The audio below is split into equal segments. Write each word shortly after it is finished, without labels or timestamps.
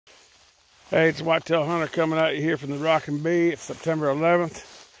Hey, it's Whitetail Hunter coming at you here from the Rockin' Bee. It's September 11th.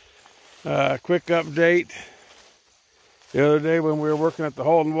 Quick update. The other day when we were working at the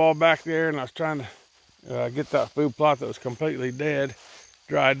hole in the wall back there and I was trying to get that food plot that was completely dead,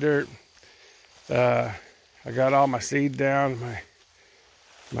 dry dirt. I got all my seed down,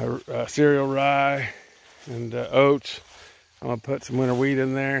 my cereal rye and oats. I'm gonna put some winter wheat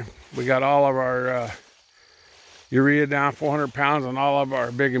in there. We got all of our urea down, 400 pounds on all of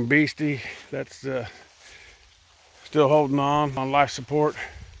our big-n-beasty. That's still holding on life support.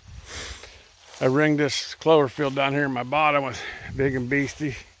 I ringed this clover field down here in my bottom with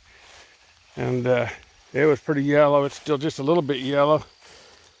big-n-beasty, and it was pretty yellow. It's still just a little bit yellow,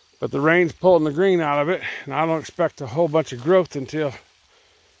 but the rain's pulling the green out of it, and I don't expect a whole bunch of growth until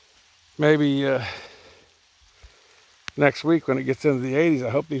maybe next week when it gets into the 80s.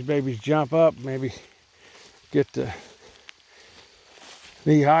 I hope these babies jump up, maybe get to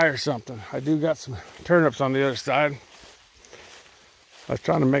knee high or something. I do got some turnips on the other side. I was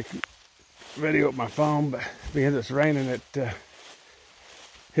trying to make a video with my phone, but because it's raining, it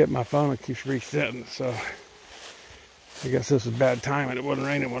hit my phone and keeps resetting. So I guess this is bad timing. It wasn't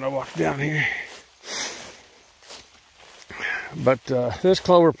raining when I walked down here. But this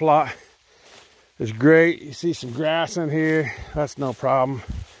clover plot is great. You see some grass in here. That's no problem.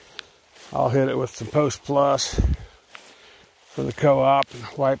 I'll hit it with some Post Plus from the co-op and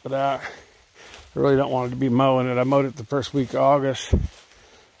wipe it out. I really don't want it to be mowing it. I mowed it the first week of August.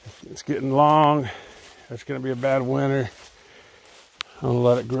 It's getting long. It's going to be a bad winter. I'm going to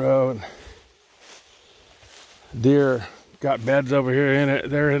let it grow. And deer got beds over here in it.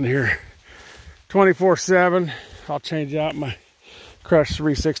 They're in here 24/7. I'll change out my crushed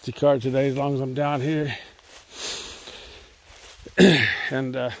 360 card today as long as I'm down here.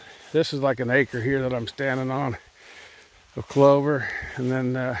 And this is like an acre here that I'm standing on of clover. And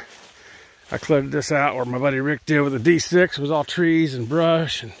then I cleared this out where my buddy Rick did with the D6. It was all trees and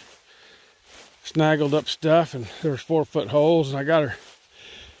brush and snaggled up stuff. And there was 4-foot holes. And I got her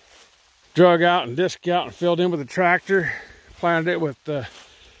drug out and disc out and filled in with a tractor. Planted it with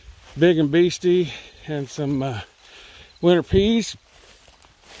big-n-beasty and some winter peas.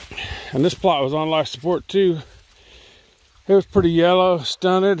 And this plot was on life support too. It was pretty yellow,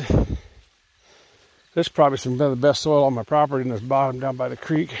 stunted. This is probably some of the best soil on my property in this bottom down by the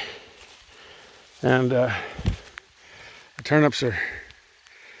creek. And the turnips are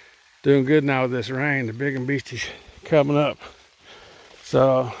doing good now with this rain. The big-n-beasty's coming up.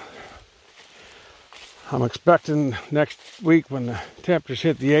 So I'm expecting next week when the temperatures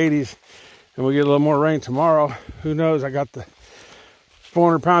hit the 80s and we get a little more rain tomorrow. Who knows? I got the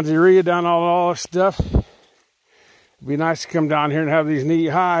 400 pounds of urea down all this stuff. It'd be nice to come down here and have these knee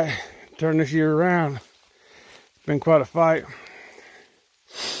high, turn this year around. It's been quite a fight.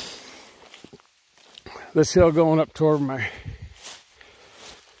 This hill going up toward my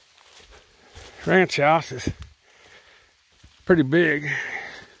ranch house is pretty big.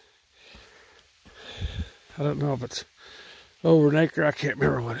 I don't know if it's over an acre. I can't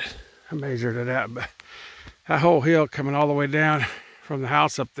remember what I measured it at, but that whole hill coming all the way down from the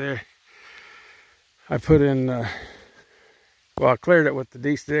house up there, I put in, well, I cleared it with the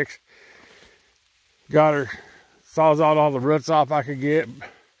D6. Got her, sawzalled all the roots off I could get.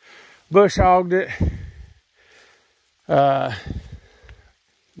 Bush hogged it. Then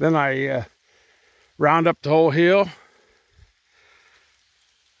I round up the whole hill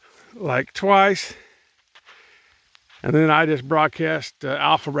like twice. And then I just broadcast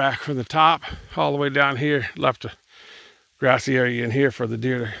alpha rack from the top all the way down here. Left a grassy area in here for the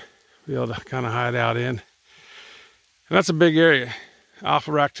deer to be able to kind of hide out in. And that's a big area.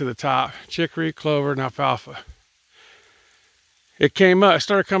 Alpha rack to the top. Chicory, clover, and alfalfa. It came up, it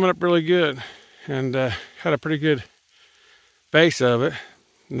started coming up really good. And had a pretty good base of it.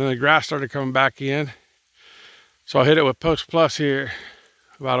 And then the grass started coming back in. So I hit it with Post Plus here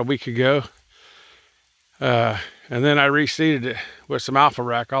about a week ago. And then I reseeded it with some alpha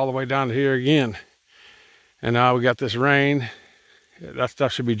rack all the way down to here again. And now we got this rain. That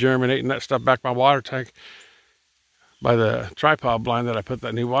stuff should be germinating. That stuff back my water tank by the tripod blind that I put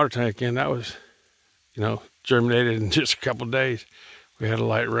that new water tank in. That was, you know, germinated in just a couple days. We had a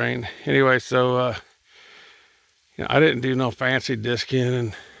light rain. Anyway, so you know, I didn't do no fancy disking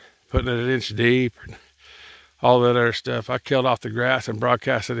and putting it an inch deep and all that other stuff. I killed off the grass and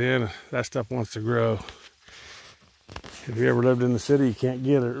broadcast it in. That stuff wants to grow. If you ever lived in the city, you can't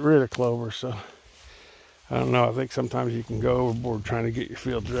get rid of clover, so I don't know. I think sometimes you can go overboard trying to get your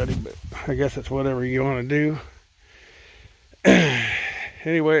fields ready, but I guess it's whatever you want to do.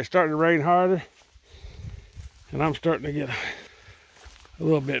 Anyway, it's starting to rain harder, and I'm starting to get a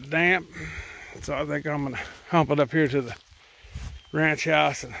little bit damp. So I think I'm gonna hump it up here to the ranch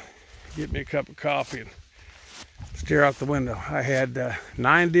house and get me a cup of coffee and stare out the window. I had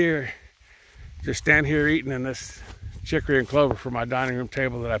 9 deer just stand here eating in this chicory and clover for my dining room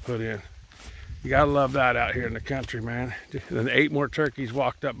table that I put in. You gotta love that out here in the country, man. Then 8 more turkeys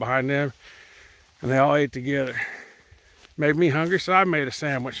walked up behind them and they all ate together. Made me hungry, so I made a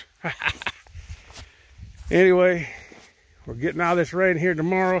sandwich. Anyway, we're getting out of this rain here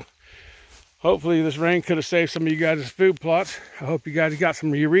tomorrow. Hopefully this rain could have saved some of you guys' food plots. I hope you guys got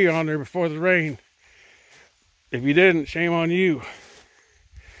some urea on there before the rain. If you didn't, shame on you.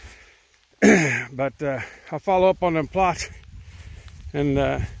 But I'll follow up on them plots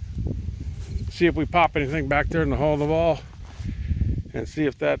and see if we pop anything back there in the hole in the wall, and see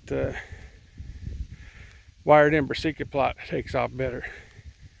if that wired in Brassica plot takes off better.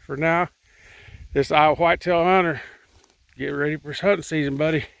 For now, this Iowa whitetail hunter, get ready for hunting season,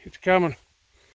 buddy. It's coming.